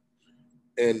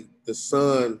 And the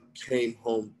son came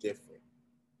home different.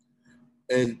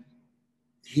 And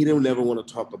he didn't ever want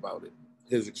to talk about it,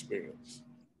 his experience.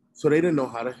 So they didn't know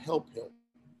how to help him.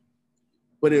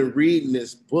 But in reading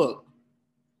this book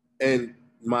and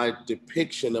my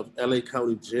depiction of LA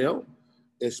County Jail,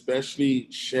 especially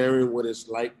sharing what it's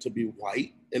like to be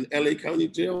white in LA County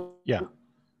Jail, Yeah.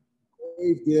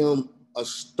 gave them a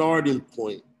starting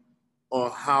point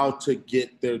on how to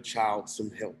get their child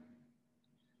some help.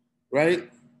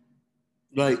 Right?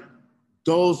 Like,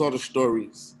 those are the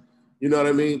stories. You know what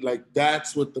I mean? Like,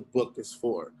 that's what the book is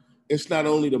for. It's not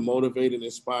only to motivate and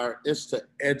inspire, it's to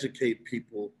educate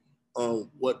people on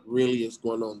what really is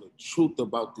going on, the truth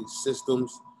about these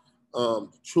systems, the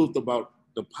truth about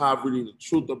the poverty, the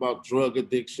truth about drug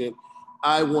addiction.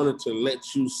 I wanted to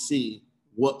let you see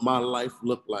what my life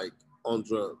looked like on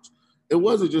drugs.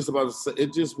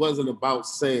 It just wasn't about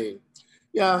saying,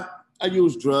 yeah, I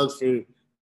used drugs for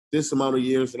this amount of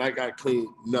years and I got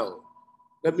clean. No,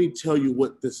 let me tell you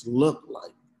what this looked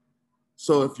like.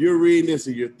 So if you're reading this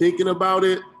and you're thinking about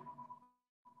it,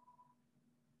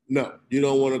 no, you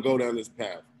don't want to go down this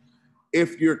path.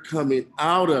 If you're coming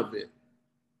out of it,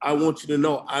 I want you to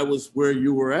know I was where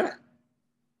you were at,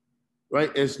 right?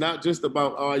 It's not just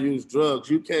about, oh, I use drugs.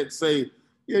 You can't say,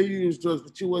 yeah, you use drugs,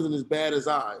 but you wasn't as bad as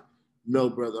I. No,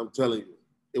 brother, I'm telling you,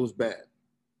 it was bad.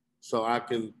 So I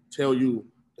can tell you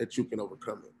that you can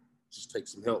overcome it. Just take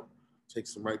some help. Take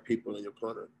some right people in your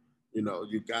corner. You know,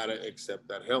 you gotta accept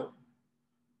that help.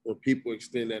 When people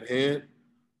extend that hand,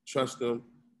 trust them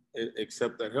and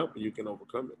accept that help, and you can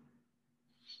overcome it.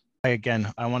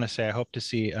 I want to say I hope to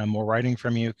see more writing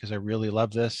from you because I really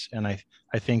love this, and I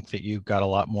think that you've got a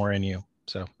lot more in you.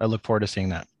 So I look forward to seeing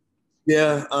that.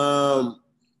 Yeah,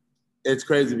 it's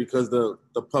crazy because the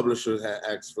publisher had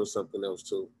asked for something else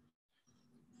too.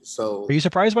 So are you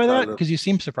surprised by that? Because you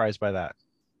seem surprised by that.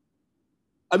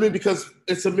 I mean, because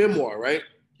it's a memoir, right?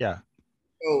 Yeah.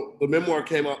 So the memoir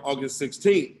came out August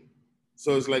 16th.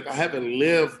 So it's like I haven't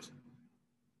lived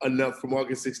enough from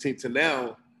August 16th to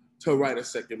now to write a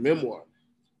second memoir.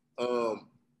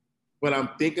 But I'm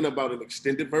thinking about an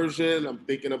extended version. I'm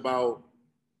thinking about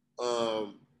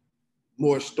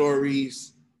more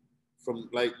stories from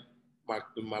like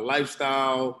my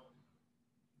lifestyle.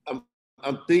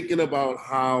 I'm thinking about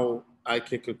how I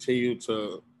can continue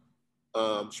to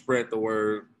spread the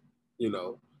word. You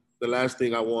know, the last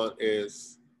thing I want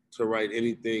is to write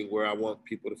anything where I want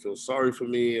people to feel sorry for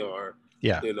me or,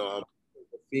 yeah, you know, I'm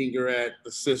a finger at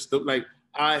the system. Like,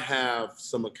 I have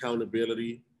some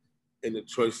accountability in the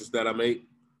choices that I make,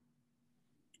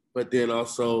 but then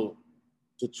also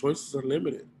the choices are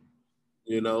limited,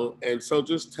 you know? And so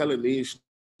just telling these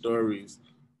stories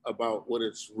about what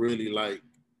it's really like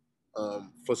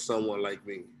for someone like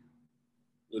me,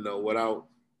 you know, without,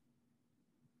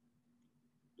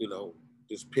 you know,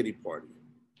 this pity party.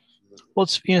 Well,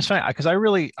 it's funny because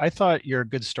I thought you're a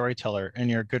good storyteller and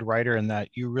you're a good writer in that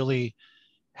you really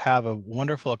have a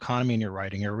wonderful economy in your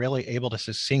writing. You're really able to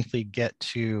succinctly get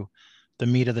to the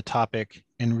meat of the topic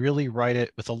and really write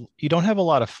it with you don't have a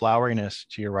lot of floweriness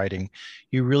to your writing.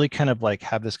 You really kind of like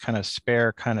have this kind of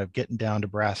spare kind of getting down to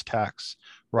brass tacks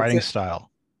writing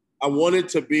style. I want it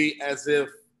to be as if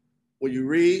when you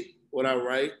read what I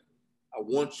write, I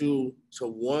want you to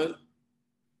want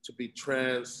to be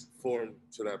transformed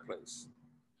to that place,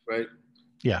 right?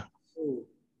 Yeah.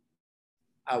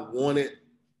 I want it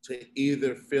to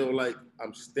either feel like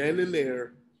I'm standing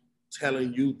there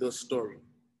telling you the story,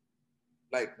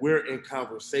 like we're in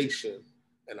conversation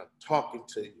and I'm talking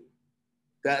to you.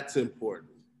 That's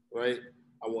important, right?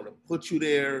 I want to put you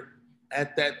there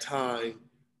at that time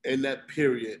in that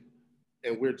period,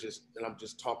 and I'm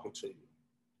just talking to you.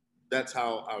 That's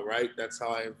how I write. That's how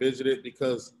I envision it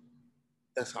because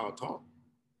that's how I talk.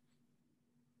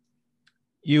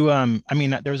 I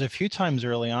mean, there was a few times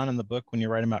early on in the book when you're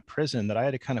writing about prison that I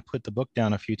had to kind of put the book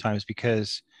down a few times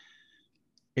because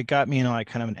it got me in like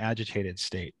kind of an agitated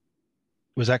state.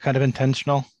 Was that kind of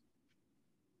intentional?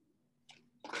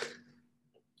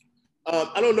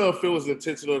 I don't know if it was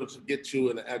intentional to get you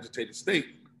in an agitated state.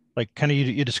 Like kind of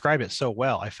you describe it so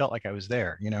well. I felt like I was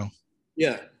there, you know?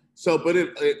 Yeah. So, but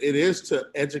it is to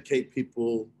educate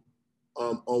people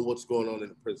on what's going on in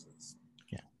the prisons.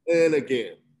 Yeah. And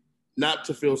again, not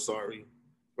to feel sorry,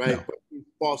 right? No.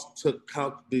 But to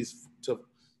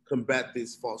combat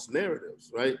these false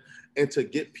narratives, right? And to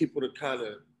get people to kind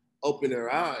of open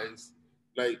their eyes,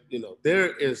 like,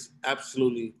 there is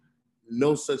absolutely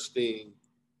no such thing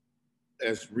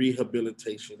as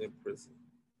rehabilitation in prison.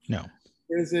 No.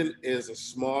 Prison is a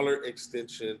smaller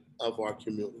extension of our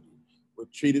community. We're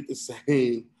treated the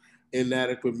same,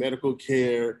 inadequate medical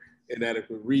care,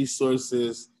 inadequate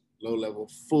resources, low level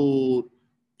food,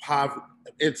 poverty.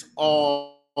 It's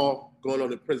all going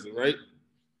on in prison, right?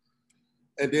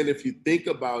 And then if you think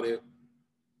about it,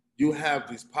 you have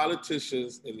these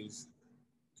politicians and these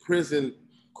prison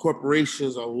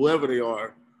corporations or whoever they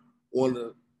are want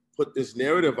to put this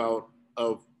narrative out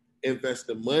of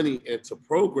investing money into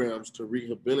programs to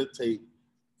rehabilitate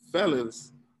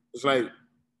felons. It's like,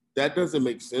 that doesn't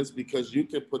make sense because you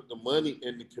can put the money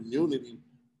in the community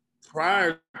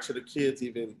prior to the kids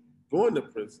even going to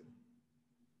prison.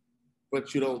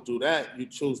 But you don't do that. You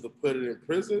choose to put it in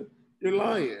prison. You're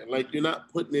lying. Like, you're not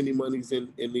putting any monies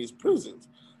in these prisons.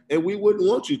 And we wouldn't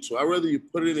want you to. I'd rather you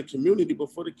put it in the community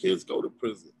before the kids go to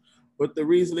prison. But the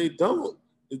reason they don't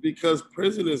is because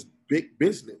prison is big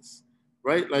business,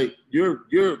 right? Like, you're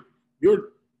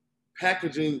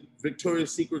packaging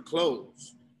Victoria's Secret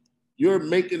clothes. You're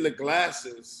making the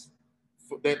glasses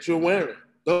that you're wearing.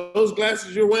 Those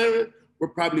glasses you're wearing were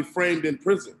probably framed in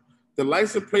prison. The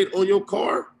license plate on your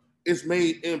car is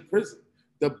made in prison.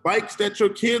 The bikes that your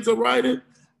kids are riding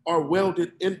are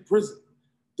welded in prison.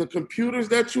 The computers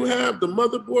that you have, the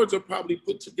motherboards are probably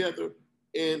put together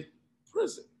in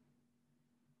prison,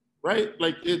 right?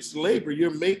 Like, it's labor.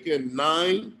 You're making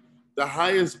the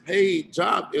highest paid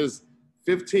job is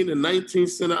 15 to 19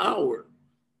 cents an hour.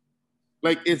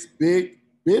 Like, it's big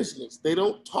business. They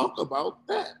don't talk about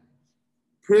that.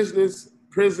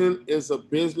 Prison is a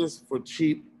business for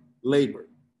cheap labor,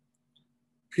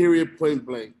 period, point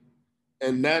blank.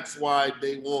 And that's why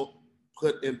they won't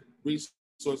put in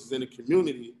resources in the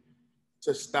community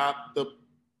to stop the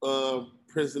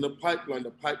prisoner pipeline,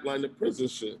 the pipeline to prison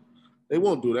shit. They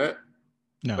won't do that.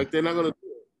 No. Like, they're not going to do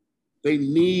it. They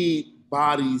need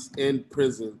bodies in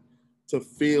prison to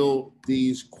fill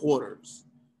these quarters.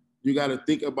 You got to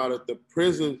think about it. The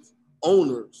prison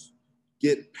owners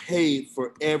get paid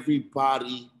for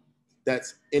everybody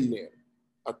that's in there.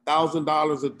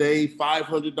 $1,000 a day,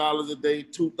 $500 a day,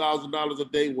 $2,000 a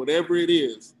day, whatever it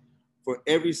is, for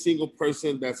every single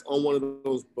person that's on one of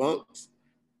those bunks.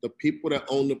 The people that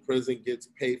own the prison gets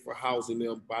paid for housing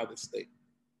them by the state.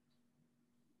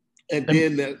 And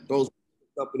then those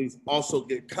companies also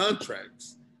get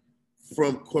contracts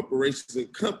from corporations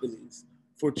and companies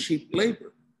for cheap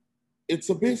labor. It's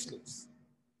a business.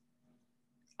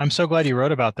 I'm so glad you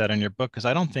wrote about that in your book because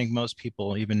I don't think most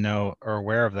people even know or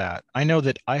aware of that. I know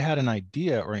that I had an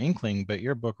idea or inkling, but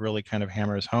your book really kind of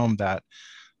hammers home that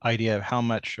idea of how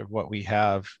much of what we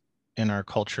have in our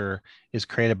culture is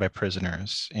created by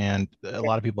prisoners. And a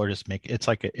lot of people are just it's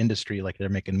like an industry, like they're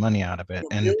making money out of it.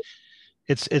 And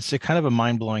it's a kind of a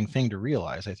mind-blowing thing to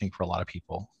realize, I think, for a lot of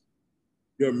people.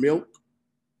 Your milk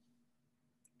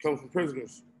comes from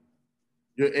prisoners.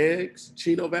 Your eggs,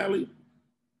 Chino Valley,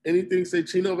 anything say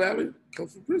Chino Valley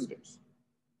comes from prisoners.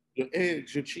 Your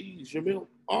eggs, your cheese, your milk,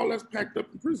 all that's packed up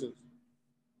in prisons.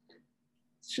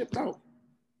 shipped out.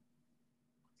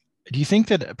 Do you think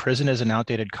that prison is an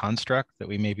outdated construct that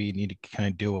we maybe need to kind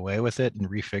of do away with it and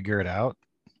refigure it out?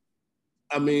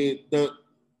 I mean,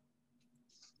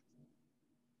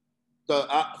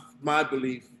 my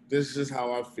belief. This is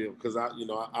how I feel because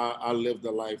I lived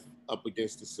a life up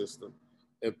against the system,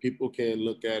 and people can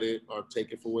look at it or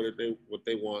take it for what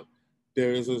they want.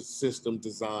 There is a system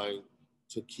designed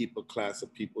to keep a class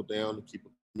of people down, to keep a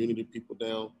community of people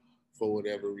down for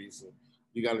whatever reason.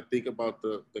 You got to think about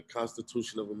the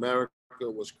Constitution of America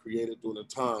was created during a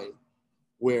time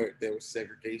where there was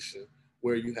segregation,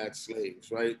 where you had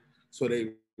slaves, right? So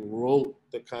they wrote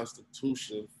the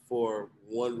Constitution for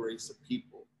one race of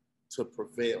people to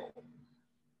prevail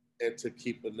and to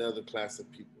keep another class of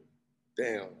people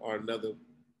down or another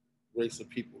race of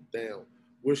people down.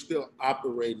 We're still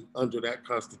operating under that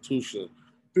Constitution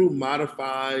through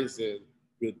modifies and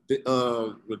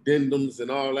addendums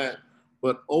and all that.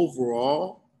 But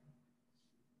overall,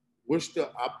 we're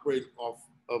still operating off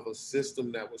of a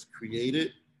system that was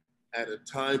created at a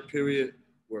time period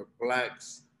where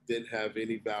Blacks didn't have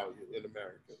any value in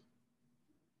America.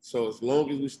 So as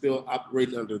long as we're still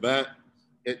operating under that,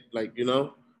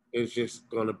 it's just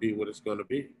gonna be what it's gonna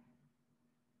be.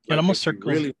 It almost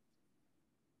circles. Really...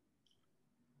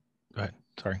 Go ahead.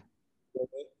 Sorry. Go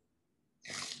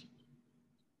ahead.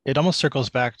 It almost circles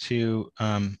back to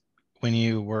when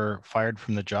you were fired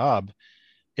from the job.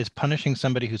 It's punishing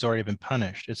somebody who's already been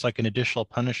punished. It's like an additional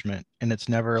punishment, and it's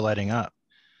never letting up.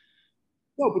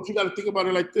 No, but you got to think about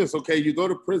it like this. Okay, you go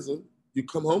to prison, you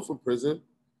come home from prison,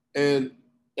 and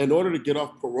in order to get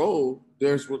off parole,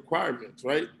 there's requirements,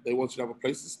 right? They want you to have a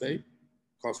place to stay,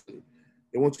 constantly.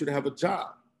 They want you to have a job,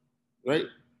 right?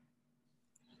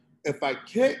 If I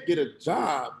can't get a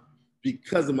job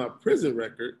because of my prison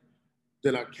record,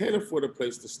 then I can't afford a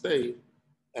place to stay,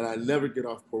 and I never get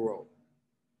off parole,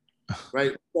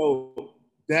 right? So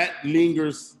that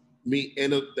lingers me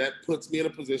that puts me in a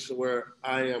position where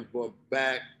I am going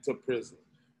back to prison.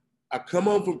 I come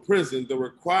home from prison, the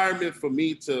requirement for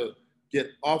me to get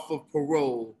off of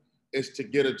parole is to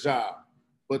get a job.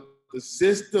 But the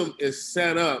system is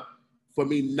set up for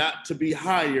me not to be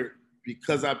hired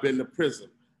because I've been to prison.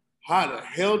 How the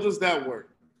hell does that work?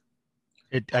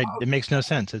 It makes no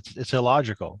sense. It's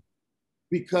illogical.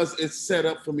 Because it's set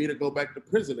up for me to go back to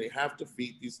prison. They have to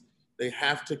feed these. They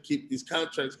have to keep these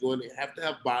contracts going. They have to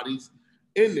have bodies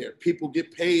in there. People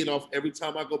get paid off every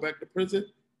time I go back to prison.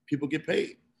 People get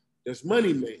paid. There's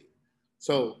money made.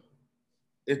 So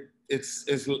it's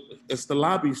the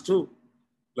lobbies too.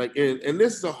 Like, and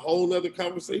this is a whole nother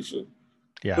conversation.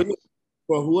 Yeah. But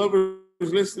for whoever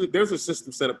is listening, there's a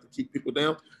system set up to keep people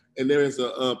down, and there is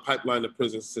a pipeline to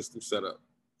prison system set up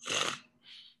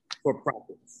for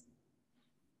profits.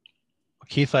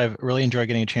 Keith, I've really enjoyed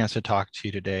getting a chance to talk to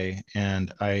you today,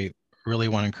 and I really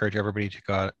want to encourage everybody to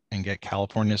go out and get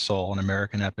California Soul, an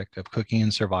American epic of cooking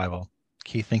and survival.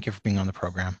 Keith, thank you for being on the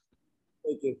program.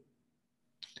 Thank you.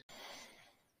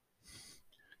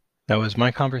 That was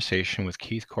my conversation with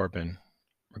Keith Corbin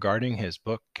regarding his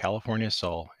book, California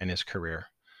Soul, and his career.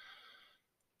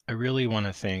 I really want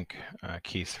to thank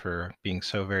Keith for being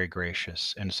so very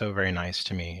gracious and so very nice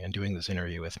to me and doing this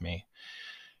interview with me.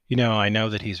 You know, I know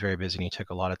that he's very busy and he took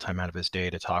a lot of time out of his day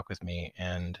to talk with me.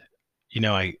 And, you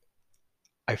know,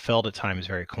 I felt at times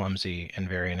very clumsy and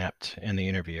very inept in the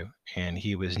interview. And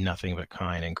he was nothing but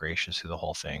kind and gracious through the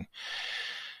whole thing.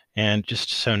 And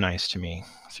just so nice to me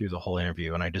through the whole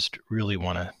interview. And I just really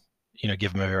want to, you know,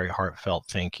 give him a very heartfelt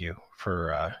thank you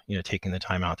for, you know, taking the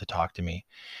time out to talk to me.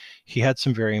 He had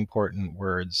some very important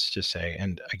words to say.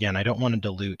 And again, I don't want to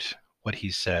dilute what he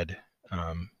said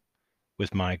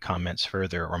with my comments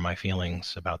further or my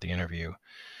feelings about the interview.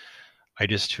 I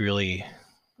just really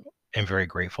am very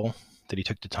grateful that he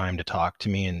took the time to talk to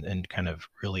me and kind of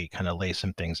really kind of lay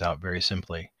some things out very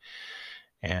simply.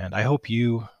 And I hope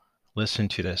you listened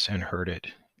to this and heard it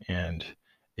and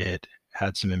it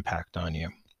had some impact on you.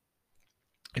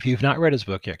 If you've not read his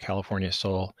book yet, California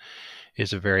Soul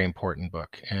is a very important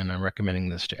book, and I'm recommending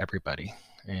this to everybody,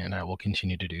 and I will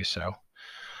continue to do so.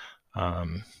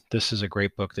 This is a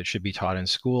great book that should be taught in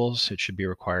schools. It should be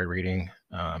required reading,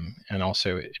 and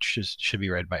also it should be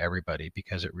read by everybody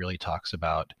because it really talks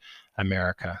about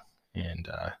America in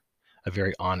a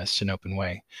very honest and open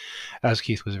way, as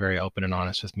Keith was very open and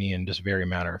honest with me and just very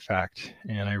matter of fact,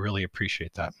 and I really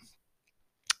appreciate that.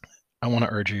 I want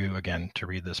to urge you again to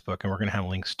read this book, and we're going to have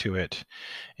links to it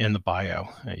in the bio.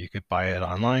 You could buy it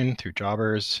online through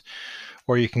Jobbers,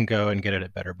 or you can go and get it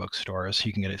at better bookstores.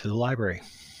 You can get it through the library.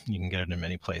 You can get it in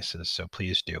many places, so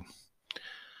please do.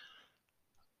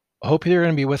 I hope you're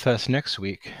going to be with us next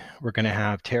week. We're going to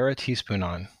have Tara Teaspoon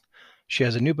on. She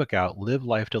has a new book out, Live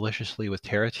Life Deliciously with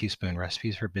Tara Teaspoon,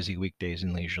 Recipes for Busy Weekdays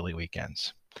and Leisurely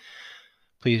Weekends.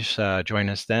 Please join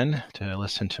us then to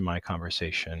listen to my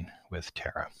conversation with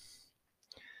Tara.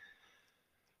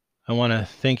 I want to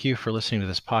thank you for listening to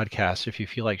this podcast. If you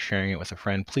feel like sharing it with a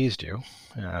friend, please do.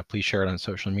 Please share it on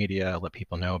social media, let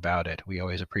people know about it. We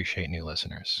always appreciate new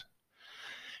listeners.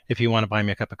 If you want to buy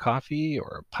me a cup of coffee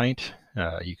or a pint,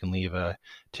 you can leave a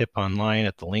tip online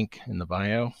at the link in the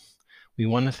bio. We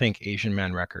want to thank Asian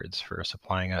Man Records for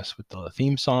supplying us with the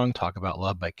theme song, Talk About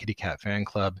Love by Kitty Cat Fan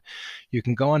Club. You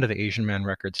can go onto the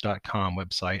AsianManRecords.com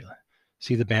website,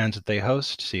 see the bands that they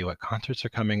host, see what concerts are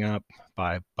coming up,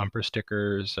 buy bumper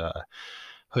stickers,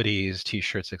 hoodies,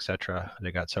 t-shirts, etc.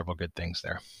 They got several good things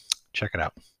there. Check it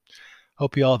out.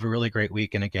 Hope you all have a really great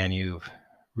week. And again, you've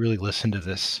really listened to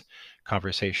this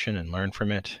conversation and learned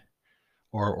from it,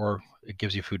 or it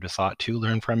gives you food for thought to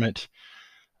learn from it,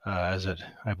 as it,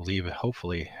 I believe,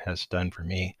 hopefully has done for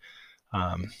me.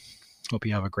 Hope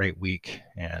you have a great week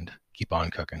and keep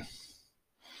on cooking.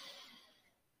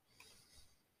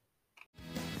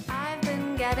 I've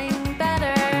been getting